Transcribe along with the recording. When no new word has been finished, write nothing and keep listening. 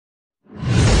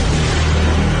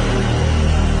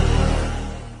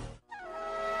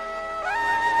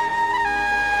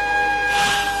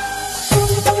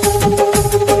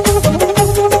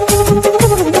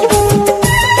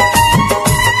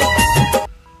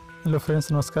Hello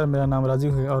friends, नमस्कार। मेरा नाम राजू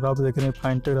है और आप देख रहे हैं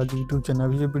fine take Raju YouTube channel.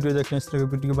 अभी जो वीडियो देख रहे हैं, इस तरह की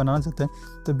वीडियो बनाना चाहते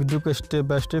हैं तो वीडियो को स्टेप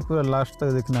बाय स्टेप पूरा लास्ट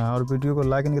तक देखना है और वीडियो को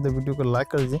लाइक नहीं करते वीडियो को लाइक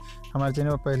कर दीजिए। हमारे चैनल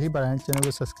पर पहली बार आए चैनल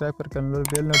को सब्सक्राइब करके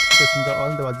बेल नोटिफिकेशन का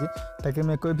ऑल दबा दीजिए ताकि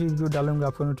मैं कोई भी वीडियो डालूंगा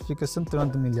आपको नोटिफिकेशन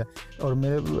तुरंत मिल जाए और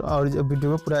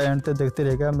वीडियो को पूरा एंड तक देखते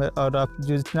रहेगा। और आप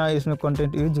जितना इसमें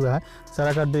कंटेंट यूज हुआ है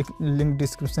सारा का लिंक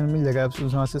डिस्क्रिप्शन में मिल जाएगा, आप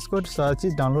वहाँ से इसको सारा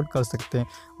चीज़ डाउनलोड कर सकते हैं।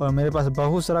 और मेरे पास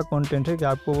बहुत सारा कंटेंट है कि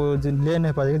आपको ले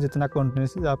नहीं पाएगा जितना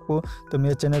कंटेंट है आपको, तो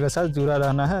मेरे चैनल के साथ जुड़ा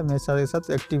रहना है, मेरे साथ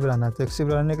एक्टिव रहना है। तो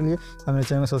एक्टिव रहने के लिए आप मेरे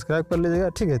चैनल को सब्सक्राइब कर लीजिएगा,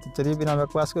 ठीक है। तो चलिए बिना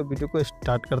बकवास को वीडियो को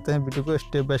स्टार्ट करते हैं। वीडियो को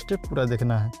स्टेप बाय स्टेप पूरा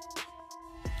देखना है।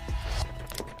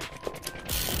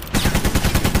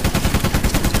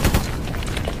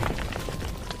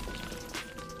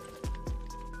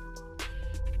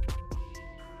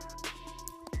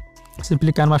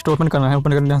 सिंपली कैनवास ओपन करना है।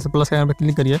 ओपन करने यहाँ से प्लस का पर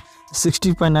क्लिक करिए,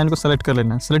 60.9 को सेलेक्ट कर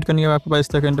लेना है। सेलेक्ट करने के बाद आपके पास इस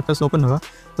तरह का इंटरफेस ओपन होगा।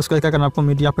 उसके बाद क्या करना है, आपको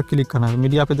मीडिया पर क्लिक करना है।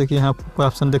 मीडिया पे देखिए यहाँ पर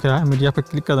ऑप्शन दिख रहा है, मीडिया पर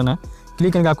क्लिक कर देना है।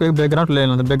 क्लिक करके आपको एक बैकग्राउंड ले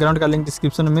लेना है। बैकग्राउंड का लिंक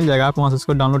डिस्क्रिप्शन में मिल जाएगा, आप वहाँ से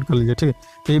इसको डाउनलोड कर लीजिए, ठीक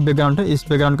है। ये बैकग्राउंड है, इस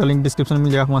बैकग्राउंड का लिंक डिस्क्रिप्शन में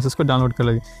मिल जाएगा, आप वहाँ से इसको डाउनलोड कर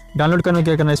लीजिए। डाउनलोड करने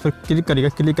क्या करना है, इस पर क्लिक करिएगा।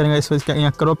 क्लिक करेंगे इस पर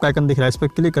यहाँ क्रॉप का आइकन दिख रहा है, इस पर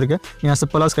क्लिक करके यहाँ से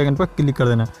प्लस का आइकन पर क्लिक कर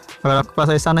देना है। अगर आपके पास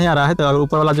ऐसा नहीं आ रहा है तो अगर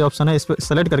ऊपर वाला जो ऑप्शन है इस पर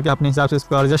सेलेक्ट करके अपने हिसाब से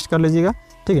इसको एडजस्ट कर लीजिएगा,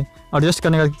 ठीक है। एडजस्ट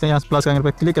करने का यहाँ प्लस का आइकन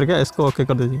पर क्लिक करके इसको ओके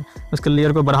कर दीजिएगा। उसके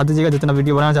लेयर को बढ़ा दीजिएगा, जितना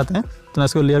वीडियो बनाना चाहते हैं तो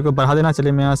इसको लेयर को बढ़ा देना।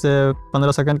 चलिए मैं यहाँ से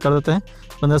 15 सेकंड कर देते हैं।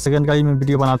 15 सेकंड का ही मैं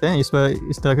वीडियो बनाते हैं इस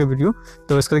तरह के वीडियो।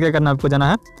 तो इसका क्या करना है, आपको जाना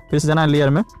है फिर से जाना है लेयर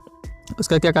में।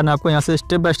 उसका क्या करना है, आपको यहाँ से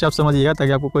स्टेप बाय स्टेप समझिएगा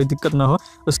ताकि आपको कोई दिक्कत ना हो।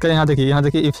 उसका यहाँ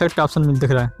देखिए इफेक्ट का ऑप्शन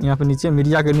दिख रहा है, यहाँ पे नीचे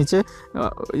मीडिया के नीचे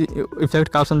इफेक्ट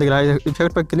का ऑप्शन दिख रहा है।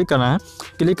 इफेक्ट पर क्लिक करना है।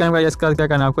 क्लिक करने के बाद इसका क्या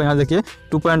करना है, आपको यहाँ देखिए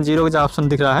 2.0 का ऑप्शन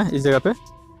दिख रहा है इस जगह पे,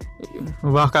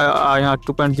 वह का यहाँ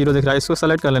 2.0 दिख रहा है। इसको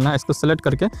सेलेक्ट कर लेना है। इसको सेलेक्ट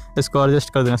करके इसको एडजस्ट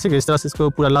कर देना, ठीक है। इस तरह से इसको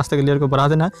पूरा लास्ट तक लेयर को बढ़ा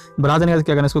देना है। बढ़ा देने का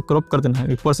क्या करना है, इसको क्रॉप कर देना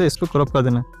है। ऊपर से इसको क्रॉप कर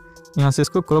देना है, यहाँ से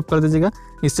इसको क्रॉप कर दीजिएगा।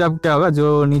 इससे आपको क्या होगा,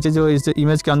 जो नीचे जो इस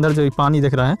इमेज के अंदर जो पानी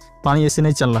दिख रहा है, पानी ऐसे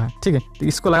नहीं चल रहा है, ठीक है। तो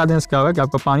इसको लगा देने से क्या होगा कि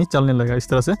आपका पानी चलने लगेगा। इस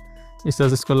तरह से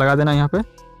इसको लगा देना है यहाँ पे,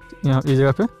 यहाँ इस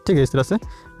जगह पे, ठीक है। इस तरह से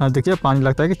देखिए पानी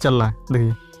लगता है कि चल रहा है,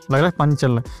 देखिए लग रहा है पानी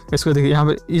चल रहा है। इसको देखिए यहाँ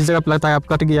पे इस जगह पे लगता है आप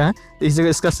कट गया है, तो इस जगह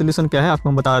इसका सोल्यूशन क्या है आपको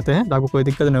हम बता देते हैं, तो आपको कोई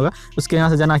दिक्कत नहीं होगा। उसके यहाँ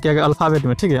से जाना क्या अल्फ़ाबेट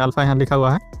में, ठीक है। अल्फ़ा यहाँ लिखा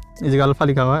हुआ है, इस जगह अल्फ़ा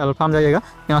लिखा हुआ है, अल्फ़ा में जाइएगा।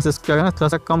 यहाँ से इसको क्या करना है, थोड़ा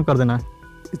सा कम कर देना है।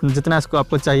 जितना इसको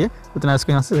आपको चाहिए उतना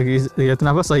इसको यहाँ से देखिए,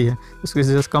 इतना बस सही है। इसको इस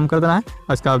जगह से कम कर देना है।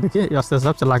 और इसका आप देखिए रास्ते से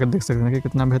आप चला कर देख सकते हैं कि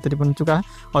कितना बेहतरीन बन चुका है।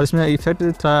 और इसमें इफेक्ट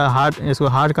थोड़ा हार्ड, इसको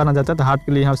हार्ड करना चाहता है तो हार्ड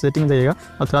के लिए यहाँ सेटिंग जाइएगा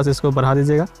और थोड़ा सा इसको बढ़ा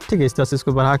दीजिएगा, ठीक है। इस तरह से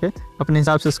इसको बढ़ा के अपने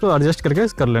हिसाब से इसको एडजस्ट करके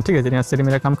कर लें, ठीक है। चलिए यहाँ से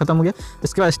मेरा काम खत्म हो गया।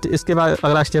 इसके बाद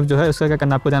अगला स्टेप जो है उसका क्या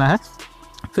करना, आपको जाना है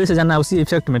फिर से जाना है उसी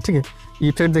इफेक्ट में, ठीक है।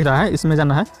 इफेक्ट दिख रहा है, इसमें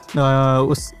जाना है,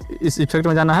 इस इफेक्ट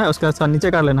में जाना है। उसके बाद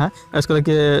नीचे कर लेना है। इसको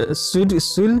देखिए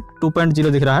स्विल 2.0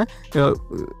 दिख रहा है,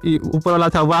 ऊपर वाला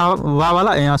था वाह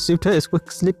वाला, यहाँ स्विफ्ट है, इसको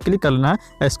क्लिक कर लेना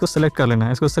है। इसको सेलेक्ट कर लेना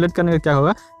है। इसको सेलेक्ट करने का क्या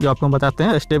होगा जो आपको हम बताते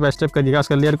हैं, स्टेप बाय स्टेप करिएगा।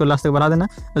 उसका लेयर को लास्ट तक बढ़ा देना,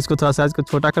 इसको थोड़ा साइज को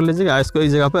छोटा कर लीजिएगा। इसको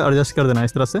इस जगह पर एडजस्ट कर देना है,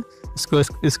 इस तरह से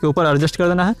इसके ऊपर एडजस्ट कर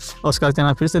देना है। और उसका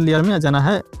जाना फिर से लेयर में जाना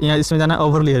है, यहाँ इसमें जाना है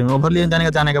ओवर लेयर में। ओवर लेयर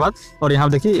जाने के बाद और यहाँ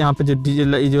देखिए यहाँ पे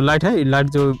जो लाइट है, लाइट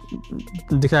जो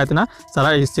दिख रहा है इतना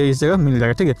सारा इस जगह मिल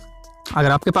जाएगा, ठीक है।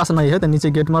 अगर आपके पास नहीं है तो नीचे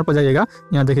गेट मोड पर जाइएगा।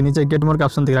 यहाँ देखिए नीचे गेट मोड का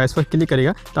ऑप्शन दिख रहा है, इस पर क्लिक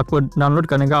करिएगा तो आपको डाउनलोड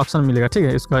करने का ऑप्शन मिलेगा, ठीक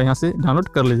है। इसको यहाँ से डाउनलोड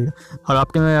कर लीजिएगा। और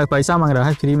आपके में पैसा मांग रहा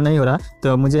है, फ्री में नहीं हो रहा है,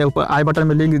 तो मुझे ऊपर आई बटन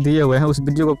में लिंक दिए हुए हैं, उस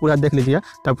वीडियो को पूरा देख लीजिएगा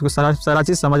तो आपको सारा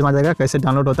चीज़ समझ में आ जाएगा कैसे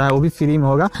डाउनलोड होता है। वो भी फ्री में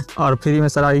होगा और फ्री में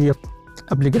सारा ये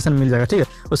एप्लीकेशन मिल जाएगा, ठीक है।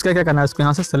 उसका क्या करना है, इसको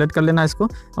यहाँ से सेलेक्ट कर लेना है इसको,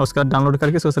 और उसका डाउनलोड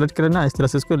करके इसको सेलेक्ट कर लेना है। इस तरह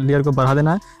से इसको लेयर को बढ़ा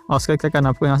देना है। और उसका क्या करना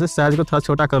है, आपको यहाँ से साइज को थोड़ा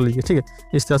छोटा कर लीजिए, ठीक है।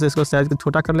 इस तरह से इसको साइज को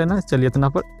छोटा कर लेना है। चलिए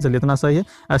इतना सही है।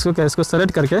 इसको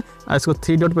सेलेक्ट करके इसको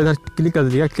 3 डॉट पर इधर क्लिक कर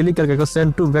दीजिएगा। क्लिक करके इसको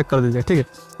सेंड टू बैक कर दीजिएगा, ठीक है।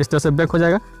 इस तरह से बैक हो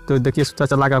जाएगा। तो देखिए इसको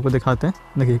चला के आपको दिखाते हैं,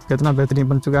 देखिए कितना बेहतरीन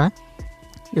बन चुका है,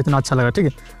 इतना अच्छा लगा, ठीक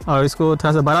है। और इसको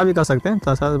थोड़ा सा बड़ा भी कर सकते हैं,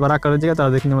 थोड़ा सा बड़ा कर दीजिएगा तो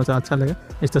देखने में अच्छा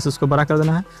लगेगा। इस तरह से उसको बड़ा कर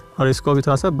देना है और इसको भी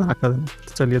थोड़ा सा बड़ा कर देना है।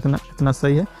 तो चलिए इतना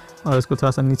सही है। और इसको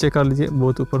थोड़ा सा नीचे कर लीजिए,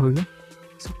 बहुत ऊपर हो गया।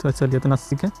 तो चलिए इतना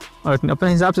सीखें और अपने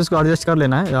हिसाब से इसको एडजस्ट कर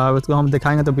लेना है। और उसको हम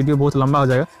दिखाएंगे तो वीडियो बहुत लंबा हो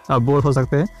जाएगा, आप बोर हो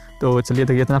सकते हैं। तो चलिए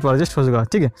देखिए इतना पर एडजस्ट हो जाएगा,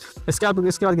 ठीक है। इसके बाद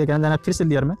क्या करना, जाना है फिर से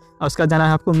लेयर में और उसका जाना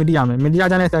है आपको मीडिया में। मीडिया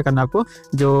जाने क्या करना है, आपको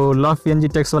जो लव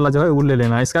PNG टेक्स्ट वाला जो है वो ले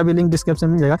लेना है। इसका भी लिंक डिस्क्रिप्शन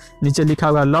में मिल जाएगा, नीचे लिखा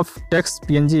हुआ love text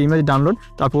PNG image download,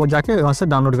 तो आपको जाके वहाँ से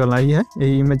डाउनलोड करना है।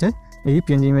 यही इमेज है, यही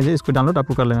PNG इमेज है, इसको डाउनलोड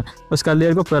आपको कर लेना है। उसका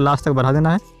लेयर को पूरा लास्ट तक बढ़ा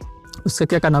देना है। उससे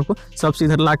क्या करना, आपको सबसे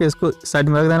इधर ला के इसको साइड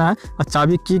में रख देना है। और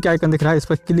चाबी की का आइकन दिख रहा है, इस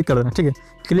पर क्लिक कर देना, ठीक है।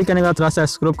 क्लिक करने के बाद थोड़ा सा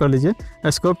स्क्रॉप कर लीजिए।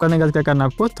 स्क्रॉप करने के बाद क्या करना,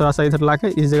 आपको थोड़ा सा इधर ला के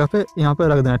इस जगह पे यहाँ पे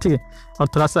रख देना, ठीक है। और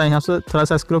थोड़ा सा यहाँ से थोड़ा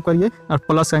सा स्क्रॉप करिए और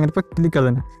प्लस का आइकन पर क्लिक कर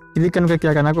देना। क्लिक करने का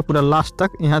क्या करना है आपको, पूरा लास्ट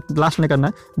तक, यहाँ लास्ट नहीं करना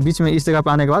है, बीच में इस जगह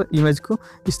पर आने के बाद इमेज को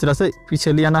इस तरह से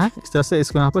पीछे ले आना है, इस तरह से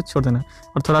इसको यहाँ पर छोड़ देना है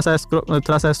और थोड़ा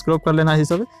सा स्क्रॉप कर लेना है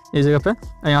सब इस जगह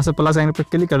पे। यहाँ से प्लस आइकन पर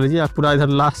क्लिक कर लीजिए, आप पूरा इधर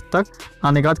लास्ट तक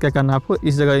आने के बाद क्या करना है आपको,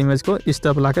 इस जगह इमेज को इस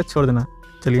तरफ ला के छोड़ देना है।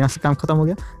 चलिए यहाँ से काम खत्म हो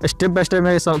गया। स्टेप बाय स्टेप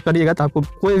में सब करिएगा तो आपको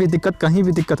कोई भी दिक्कत, कहीं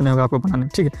भी दिक्कत नहीं होगा आपको बनाने में,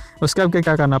 ठीक है। उसके बाद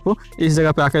क्या करना है आपको, इस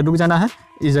जगह पे आकर रुक जाना है,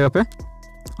 इस जगह पे,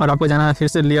 और आपको जाना है फिर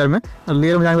से लेयर में, और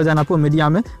लेयर में जाने को जाना आपको मीडिया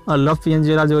में, और लव पीएनजी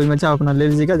वाला जो इमेज है आप अपना ले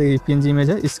लीजिएगा। देखिए पीएनजी इमेज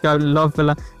है, इसका लव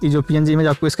वाला ये जो पीएनजी इमेज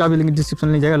आपको इसका भी लिंक डिस्क्रिप्शन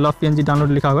में जाएगा, लव पीएनजी डाउनलोड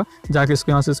लिखा होगा, जाके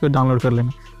इसको यहाँ से इसको डाउनलोड कर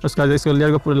लेना। उसके बाद इसको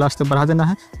लेयर को पूरा लास्ट तक बढ़ा देना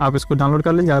है, आप इसको डाउनलोड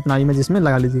कर लीजिए, अपना इमेज इसमें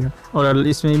लगा लीजिएगा। और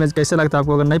इसमें इमेज कैसे लगता है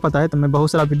आपको अगर नहीं पता है तो मैं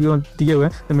बहुत सारा वीडियो दिए हुए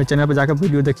हैं, तो मेरे चैनल पर जाकर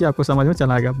वीडियो देखिए, आपको समझ में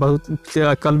चला आएगा। बहुत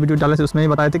कल वीडियो डाले थे उसमें ही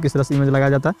बताए थे किस तरह से इमेज लगाया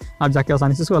जाता है, आप जाके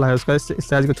आसानी से इसको लगाए। उसका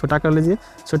साइज को छोटा कर लीजिए,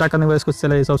 छोटा करने के बाद इसको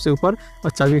चलाइए सबसे ऊपर और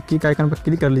चाबी की आइकन पर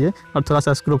क्लिक कर लीजिए और थोड़ा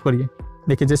सा स्क्रॉप करिए।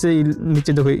 देखिए जैसे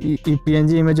नीचे देखो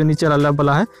पीएनजी में जो नीचे वाला लव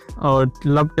वाला है और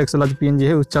लव टेक्स्ट वाला जो पीएनजी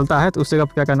है वो चलता है, तो उस जगह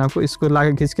पर क्या करना है आपको, इसको ला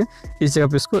के खींच के इस जगह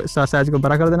पे इसको साइज को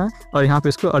बड़ा कर देना है और यहाँ पे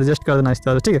इसको एडजस्ट कर देना है इस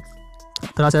तरह से, ठीक है।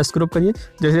 थोड़ा सा स्क्रॉप करिए,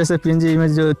 जैसे जैसे पीएनजी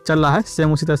इमेज जो चल रहा है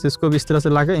सेम उसी तरह से इसको भी इस तरह से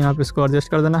ला के यहाँ पे इसको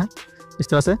एडजस्ट कर देना है इस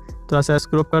तरह से। थोड़ा सा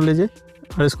स्क्रॉप कर लीजिए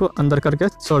और इसको अंदर करके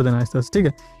छोड़ देना है इस तरह से, ठीक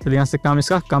है। चलिए यहाँ से काम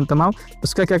इसका काम तमाम।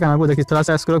 उसका क्या करना है आपको, देखिए थोड़ा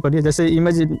सा स्क्रॉल करिए, जैसे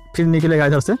इमेज फिर निकलेगा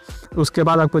इधर से, उसके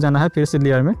बाद आपको जाना है फिर से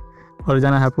लेयर में और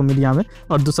जाना है आपको मीडिया में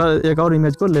और दूसरा एक और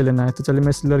इमेज को ले लेना है। तो चलिए मैं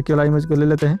इस लड़की वाला इमेज को ले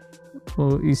लेते हैं,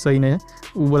 वो ये सही नहीं है,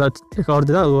 वो बोला एक और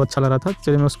दे रहा वो अच्छा लग रहा था,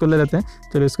 चलिए मैं उसको ले लेते हैं।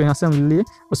 चलिए इसको यहाँ से हम लिए,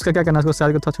 उसका क्या करना है, उसको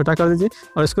साइज को थोड़ा छोटा कर दीजिए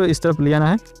और इसको इस तरफ ले आना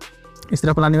है। इस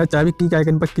तरफ लाने के बाद चाबी की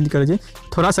आइकन पर क्लिक कर लीजिए,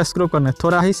 थोड़ा सा स्क्रॉप करना है,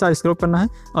 थोड़ा ही सा स्क्रॉप करना है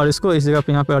और इसको इस जगह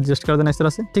पे यहाँ पे एडजस्ट कर देना है इस तरह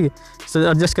से, ठीक है।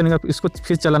 एडजस्ट करने के बाद इसको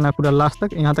फिर चलाना है पूरा लास्ट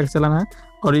तक, यहाँ तक चलाना है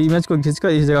और इमेज को खींचकर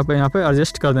इस जगह पे यहाँ पे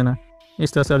एडजस्ट कर देना है,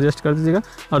 इस तरह से एडजस्ट कर दीजिएगा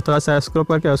और थोड़ा सा स्क्रॉप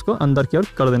करके उसको अंदर की ओर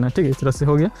कर देना है, ठीक है। इस तरह से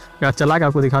हो गया। या चला के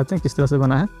आपको दिखाते हैं किस तरह से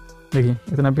बना है, देखिए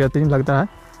इतना बेहतरीन लगता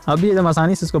है। अभी एकदम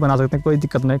आसानी से इसको बना सकते हैं, कोई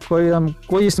दिक्कत नहीं,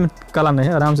 कोई इसमें कला नहीं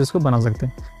है, आराम से इसको बना सकते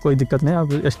हैं, कोई दिक्कत नहीं है।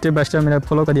 आप स्टेप बाय स्टेप मेरा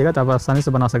फॉलो करिएगा तो आप आसानी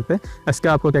से बना सकते हैं।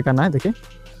 इसका आपको क्या करना है, देखिए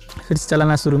फिर से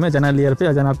चलाना है, शुरू में जाना है लेयर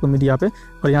पे, जाना आपको मीडिया पे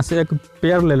और यहाँ से एक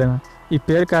पेयर ले लेना। ये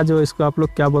पेड़ का जो इसको आप लोग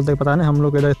क्या बोलते हैं पता नहीं, हम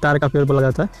लोग इधर तार का पेड़ बोला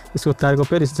जाता है, इसको तार को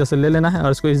पेड़ इस तरह से ले लेना है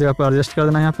और इसको इस जगह पर एडजस्ट कर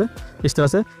देना है यहाँ पे इस तरह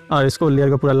से और इसको लेयर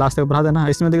को पूरा लास्ट तक बढ़ा देना है।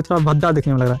 इसमें देखिए थोड़ा भद्दा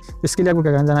दिखने में लग रहा है, इसके लिए आपको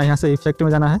क्या करना, जाना है यहाँ से इफेक्ट में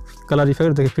जाना है, कलर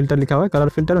इफेक्ट, देखिए फिल्टर लिखा हुआ है, कलर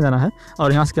फिल्टर में जाना है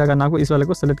और यहाँ से क्या करना है आपको, इस वाले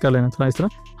को सेलेक्ट कर लेना, थोड़ा इस तरह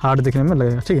हार्ड दिखने में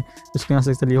लगेगा, ठीक है। इसको यहाँ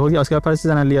से चलिए हो गया। उसके बाद फिर से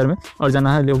जाना है लेयर में और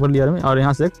जाना है ओवर लेयर में और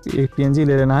यहाँ से एक PNG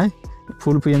ले लेना है,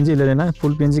 फुल PNG ले लेना है।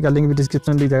 फुल PNG का लिंक भी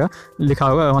डिस्क्रिप्शन में जाएगा, लिखा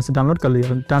होगा, वहाँ से डाउनलोड कर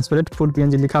लीजिए। ट्रांसपेरेंट फुल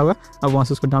PNG लिखा होगा, अब वहाँ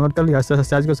से उसको डाउनलोड कर लिया। इस तरह से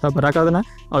साइज को थोड़ा बड़ा कर देना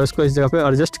है और इसको इस जगह पे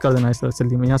एडजस्ट कर देना है इस तरह से।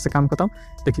 मैं यहाँ से काम करता हूँ,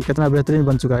 देखिए कितना बेहतरीन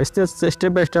बन चुका है। इस तरह से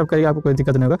स्टेप बाय स्टेप करिए, आपको कोई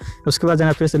दिक्कत नहीं होगा। उसके बाद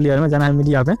जाना फिर से लेयर में, जाना है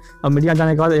मीडिया पे और मीडिया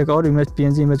जाने के बाद एक और इमेज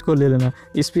PNG इमेज को ले लेना है।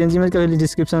 इस PNG इमेज का भी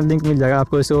डिस्क्रिप्शन लिंक मिल जाएगा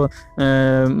आपको। इसको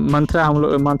मंत्रा, हम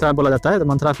लोग मंत्रा बोला जाता है, तो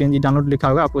मंत्रा PNG डाउनलोड लिखा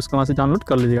होगा, आप उसको वहाँ से डाउनलोड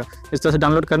कर लीजिएगा। इस तरह से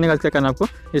डाउनलोड करने का क्या करना आपको,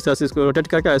 इस तरह से इसको रोटेट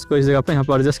करके इसको इस जगह पे यहाँ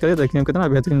पर एडजस्ट करिए, देखने में कितना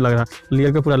बेहतरीन लग रहा है।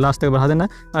 लेयर को पूरा लास्ट तक बढ़ा देना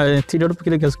है, 3 डॉट पर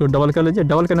क्लिक करके इसको डबल कर लीजिए।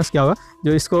 डबल करने से क्या होगा,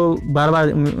 जो इसको बार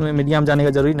बार मीडिया में जाने का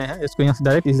जरूरी नहीं है, इसको यहाँ से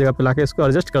डायरेक्ट इस जगह पे लाके इसको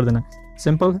एडजस्ट कर देना है।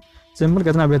 सिंपल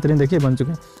कितना बेहतरीन देखिए बन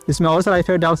चुके हैं। इसमें और सारा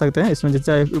इफेक्ट डाल सकते हैं, इसमें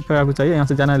जितना इफेक्ट आपको चाहिए। यहाँ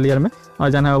से जाना है लेयर में और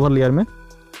जाना है ओवर लेयर में।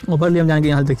 ओवर लेयर में जाने के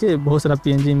यहाँ देखिए बहुत सारा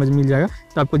PNG इमेज मिल जाएगा,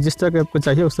 तो आपको जिस तरह का आपको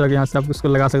चाहिए उस तरह के यहाँ से आप उसको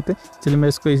लगा सकते हैं। चलिए मैं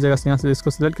इसको इस जगह से यहाँ से इसको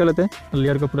सेलेक्ट कर लेते हैं।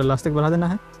 लेयर को पूरा लास्ट तक बढ़ा देना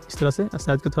है इस तरह से,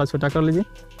 साइज को थोड़ा छोटा कर लीजिए,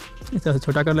 इस तरह से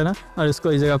छोटा कर लेना और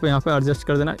इसको इस जगह पे यहाँ पे एडजस्ट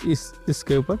कर देना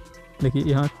इसके ऊपर। देखिए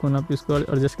यहाँ कोना पे इसको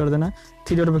एडजस्ट कर देना है।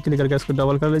 3 डॉट पर क्लिक करके इसको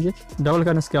डबल कर लीजिए। डबल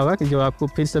करने से क्या होगा कि जो आपको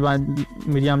फिर से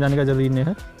मीडिया में जाने का जरूरी नहीं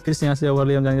है, फिर से यहाँ से ओवर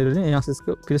लेयर में जाने का जरूरी नहीं है, यहाँ से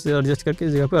इसको फिर से एडजस्ट करके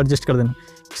इस जगह पर एडजस्ट कर देना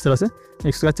इस तरह से।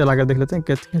 इसका चला कर देख लेते हैं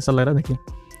कैसा लग रहा है, देखिए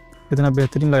कितना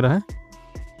बेहतरीन लग रहा है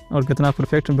और कितना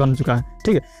परफेक्ट बन चुका है।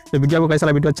 ठीक है, तो वीडियो को कैसा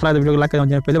लगा, वीडियो अच्छा लगा तो वीडियो को लाइक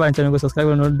करें, पहले बार चैनल को सब्सक्राइब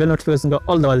करें, बेल नोटिफिकेशन का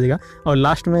ऑल दबा दीजिएगा। और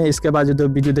लास्ट में इसके बाद जो 2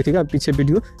 वीडियो देखेगा, पीछे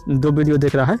दो वीडियो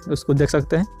देख रहा है उसको देख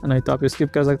सकते हैं, नहीं तो आप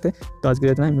स्किप कर सकते हैं। तो आज के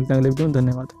लिए इतना ही, मिलते हैं अगले वीडियो में।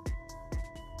 धन्यवाद।